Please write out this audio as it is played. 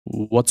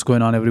What's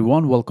going on,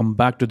 everyone? Welcome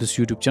back to this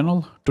YouTube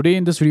channel. Today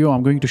in this video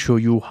I'm going to show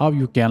you how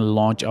you can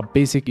launch a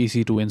basic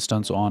EC2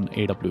 instance on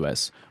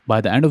AWS. By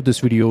the end of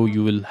this video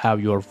you will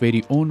have your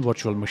very own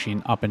virtual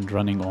machine up and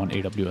running on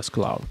AWS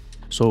cloud.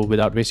 So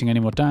without wasting any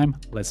more time,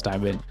 let's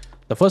dive in.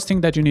 The first thing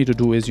that you need to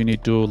do is you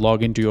need to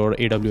log into your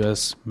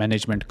AWS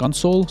management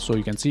console. So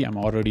you can see I'm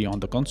already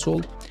on the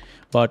console.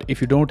 But if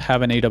you don't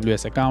have an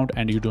AWS account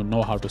and you don't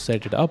know how to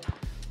set it up,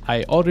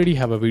 I already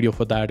have a video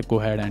for that. Go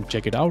ahead and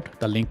check it out.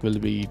 The link will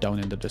be down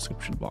in the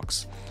description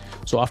box.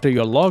 So after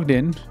you're logged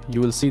in,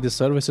 you will see the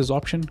services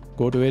option.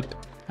 Go to it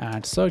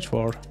and search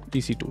for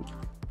EC2.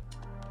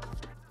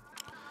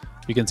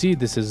 You can see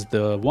this is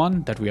the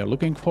one that we are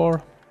looking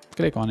for.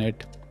 Click on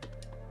it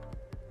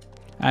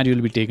and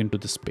you'll be taken to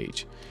this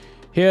page.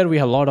 Here we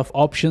have a lot of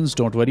options.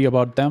 Don't worry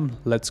about them.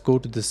 Let's go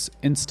to this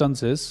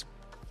instances.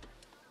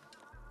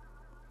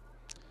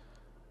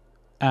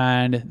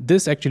 And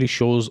this actually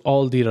shows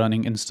all the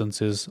running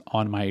instances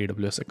on my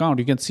AWS account.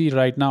 You can see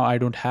right now I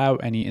don't have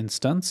any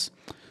instance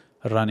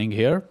running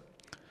here.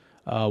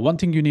 One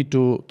thing you need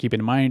to keep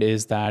in mind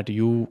is that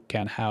you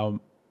can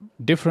have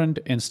different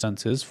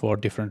instances for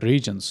different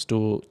regions.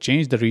 To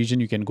change the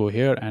region, you can go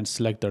here and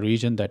select the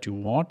region that you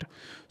want.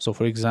 So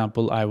for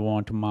example, I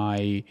want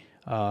my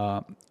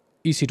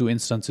EC2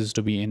 instances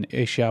to be in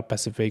Asia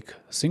Pacific,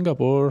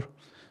 Singapore.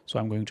 So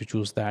I'm going to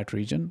choose that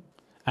region.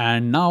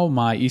 And now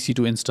my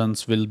EC2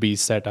 instance will be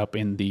set up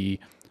in the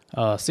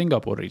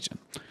Singapore region.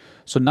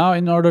 So now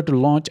in order to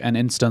launch an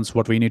instance,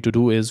 what we need to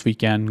do is we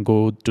can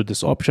go to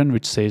this option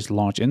which says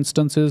launch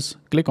instances,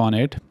 click on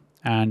it,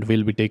 and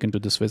we'll be taken to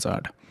this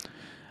wizard.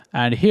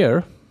 And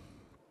here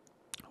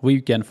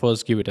we can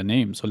first give it a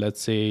name. So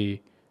let's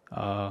say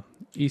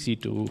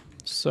EC2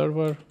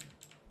 server.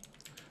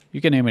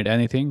 You can name it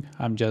anything.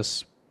 I'm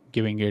just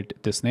giving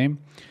it this name.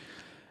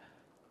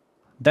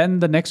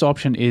 Then the next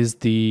option is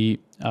we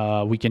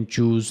can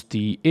choose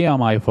the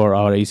AMI for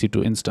our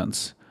EC2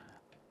 instance.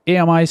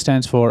 AMI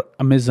stands for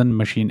Amazon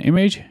Machine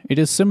Image. It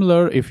is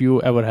similar if you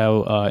ever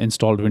have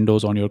installed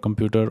Windows on your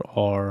computer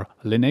or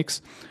Linux.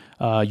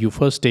 You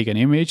first take an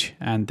image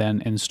and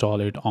then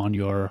install it on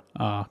your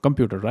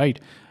computer, right?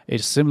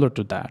 It's similar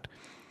to that.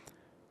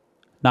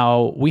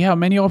 Now we have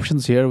many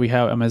options here. We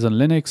have Amazon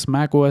Linux,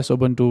 Mac OS,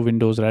 Ubuntu,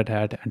 Windows, Red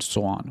Hat, and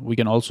so on. We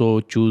can also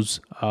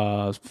choose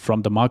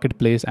from the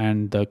marketplace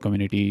and the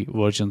community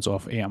versions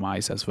of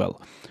AMIs as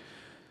well.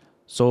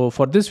 So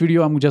for this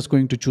video, I'm just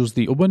going to choose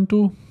the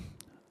Ubuntu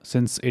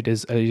since it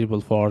is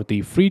eligible for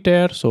the free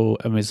tier. So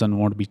Amazon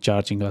won't be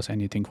charging us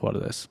anything for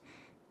this.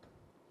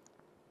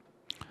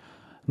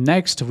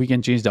 Next, we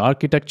can change the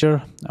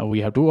architecture.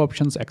 We have two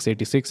options,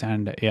 x86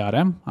 and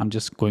ARM. I'm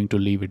just going to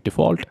leave it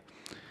default.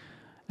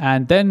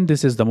 And then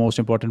this is the most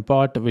important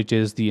part, which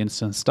is the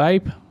instance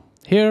type.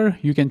 Here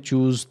you can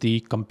choose the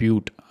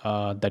compute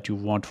that you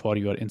want for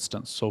your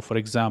instance. So for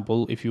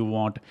example, if you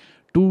want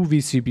 2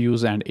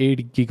 vCPUs and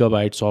 8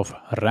 gigabytes of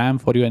RAM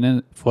for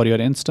your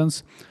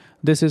instance,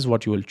 this is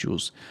what you will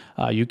choose.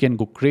 You can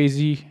go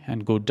crazy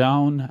and go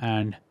down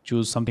and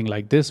choose something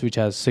like this, which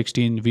has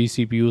 16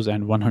 vCPUs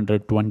and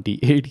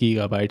 128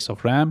 gigabytes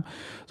of RAM.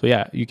 So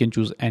yeah, you can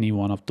choose any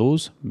one of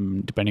those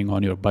depending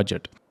on your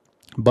budget.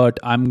 But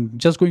I'm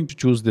just going to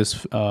choose this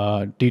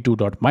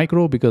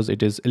T2.micro because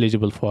it is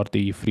eligible for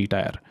the free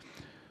tier.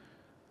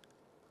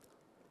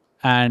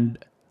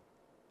 And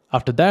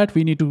after that,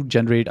 we need to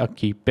generate a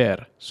key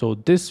pair. So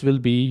this will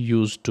be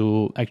used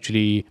to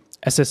actually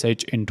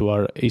SSH into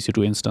our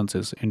EC2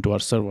 instances, into our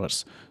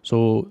servers.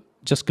 So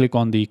just click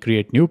on the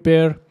create new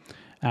pair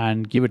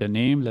and give it a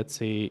name. Let's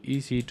say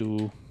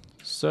EC2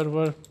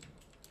 server.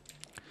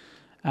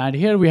 And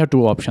here we have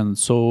two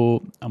options.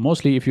 So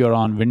mostly if you're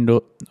on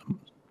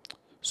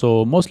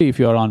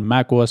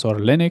Mac OS or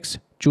Linux,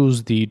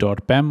 choose the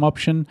 .pem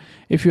option.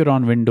 If you're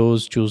on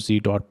Windows, choose the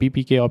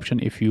 .ppk option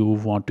if you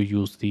want to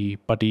use the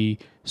PuTTY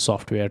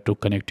software to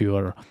connect to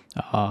your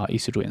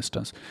EC2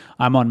 instance.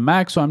 I'm on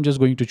Mac, so I'm just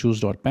going to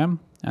choose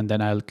 .pem and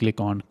then I'll click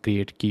on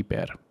create key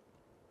pair.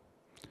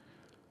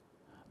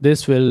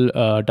 This will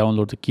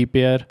download the key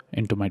pair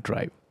into my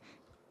drive.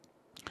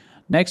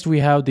 Next, we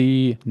have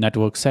the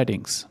network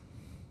settings.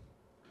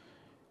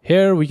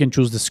 Here we can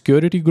choose the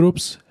security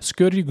groups.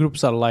 Security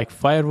groups are like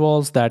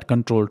firewalls that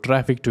control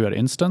traffic to your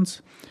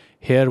instance.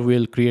 Here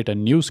we'll create a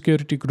new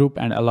security group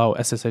and allow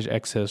SSH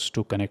access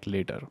to connect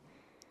later.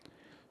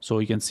 So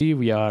you can see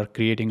we are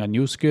creating a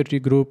new security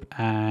group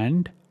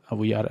and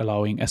we are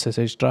allowing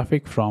SSH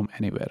traffic from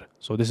anywhere.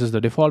 So this is the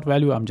default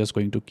value. I'm just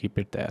going to keep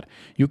it there.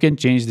 You can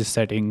change this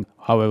setting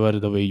however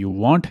the way you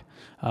want.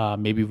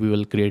 Maybe we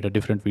will create a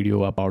different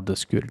video about the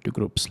security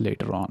groups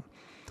later on.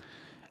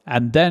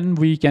 And then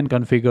we can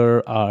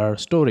configure our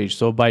storage.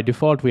 So by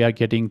default, we are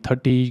getting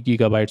 30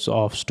 gigabytes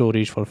of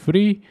storage for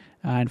free.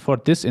 And for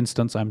this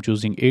instance, I'm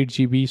choosing 8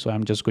 GB. So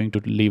I'm just going to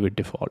leave it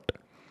default.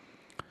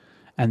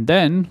 And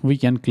then we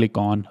can click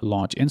on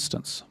launch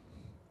instance.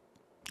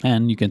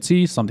 And you can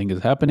see something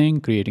is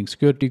happening, creating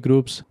security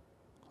groups.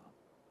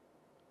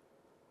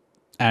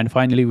 And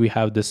finally, we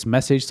have this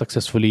message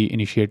successfully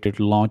initiated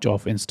launch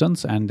of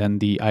instance and then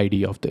the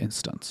ID of the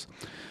instance.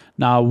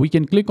 Now we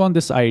can click on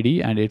this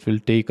ID and it will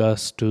take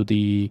us to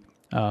the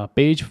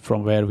page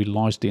from where we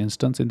launched the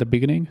instance in the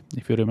beginning.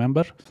 If you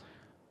remember,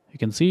 you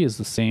can see it's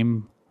the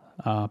same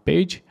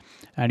page,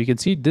 and you can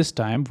see this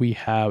time we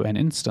have an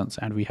instance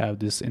and we have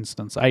this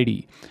instance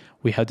ID.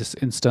 We have this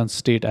instance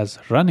state as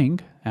running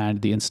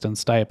and the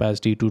instance type as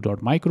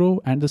d2.micro,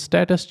 and the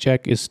status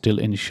check is still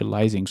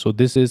initializing. So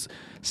this is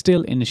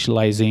still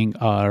initializing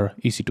our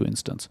EC2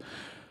 instance.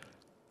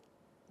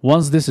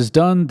 Once this is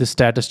done, the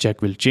status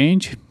check will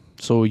change.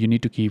 So you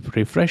need to keep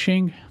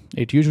refreshing.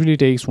 It usually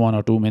takes 1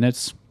 or 2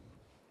 minutes.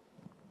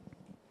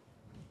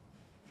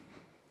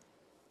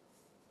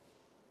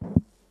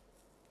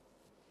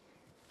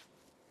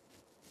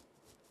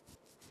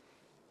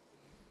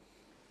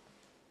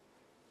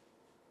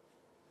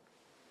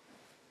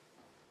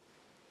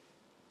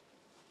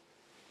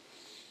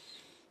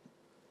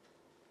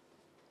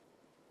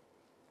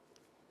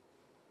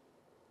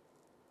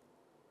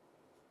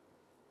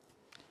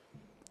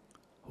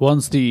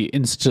 Once the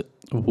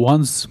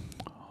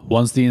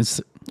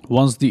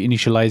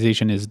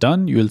initialization is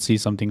done, you will see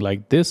something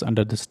like this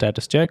under the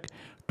status check.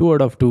 2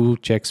 out of 2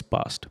 checks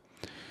passed.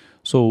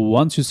 So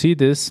once you see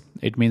this,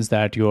 it means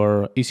that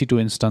your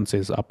EC2 instance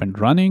is up and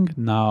running.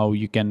 Now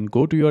you can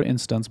go to your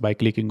instance by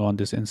clicking on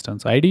this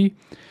instance ID,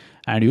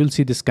 and you'll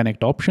see this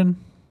connect option.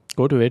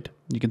 Go to it.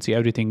 You can see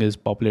everything is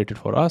populated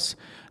for us.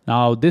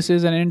 Now this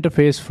is an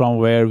interface from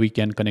where we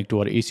can connect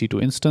to our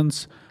EC2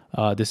 instance.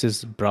 This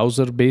is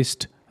browser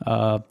based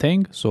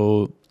thing.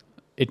 So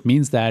it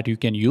means that you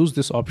can use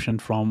this option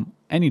from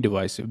any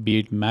device, be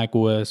it Mac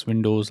OS,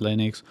 Windows,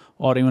 Linux,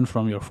 or even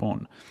from your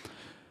phone.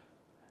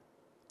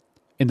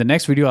 In the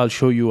next video, I'll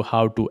show you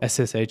how to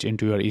SSH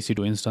into your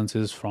EC2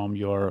 instances from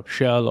your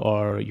shell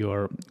or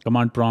your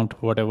command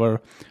prompt,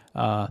 whatever.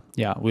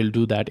 Yeah, we'll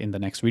do that in the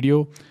next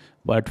video.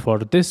 But for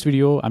this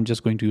video, I'm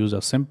just going to use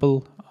a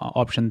simple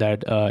option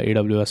that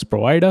AWS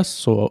provide us.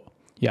 So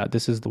yeah,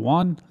 this is the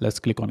one. Let's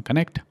click on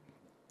connect.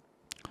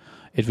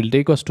 It will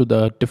take us to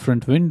the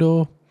different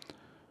window.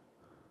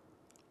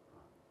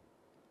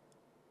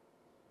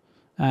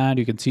 And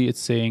you can see it's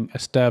saying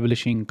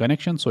establishing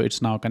connection. So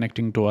it's now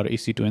connecting to our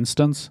EC2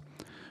 instance,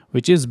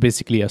 which is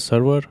basically a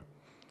server.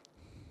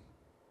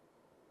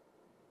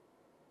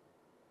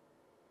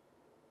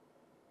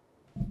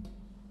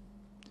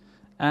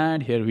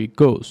 And here we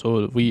go.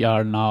 So we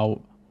are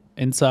now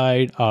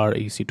inside our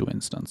EC2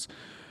 instance.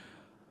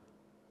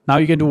 Now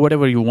you can do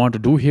whatever you want to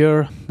do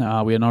here.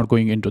 We are not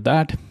going into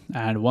that.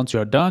 And once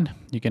you're done,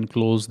 you can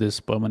close this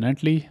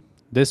permanently.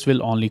 This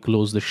will only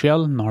close the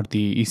shell, not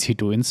the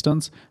EC2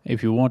 instance.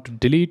 If you want to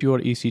delete your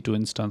EC2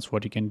 instance,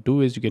 what you can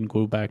do is you can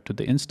go back to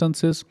the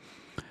instances,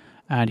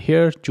 and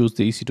here choose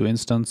the EC2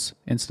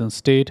 instance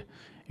state.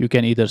 You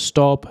can either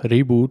stop,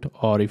 reboot,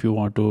 or if you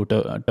want to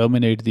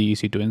terminate the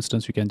EC2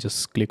 instance, you can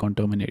just click on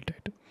terminate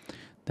it.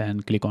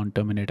 Then click on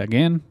terminate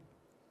again.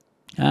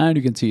 And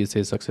you can see it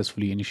says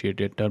successfully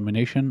initiated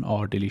termination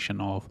or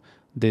deletion of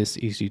this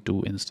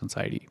EC2 instance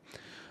ID.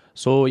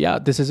 So yeah,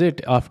 this is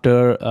it.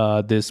 After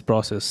this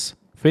process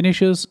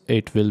finishes,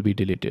 it will be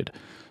deleted.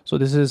 So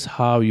this is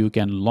how you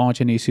can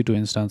launch an EC2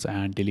 instance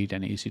and delete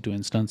an EC2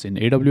 instance in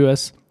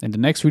AWS. In the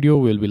next video,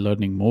 we'll be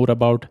learning more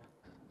about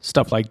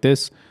stuff like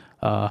this.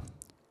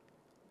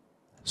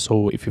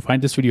 So if you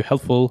find this video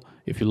helpful,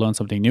 if you learned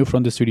something new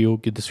from this video,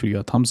 give this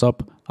video a thumbs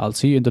up. I'll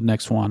see you in the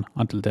next one.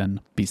 Until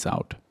then, peace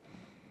out.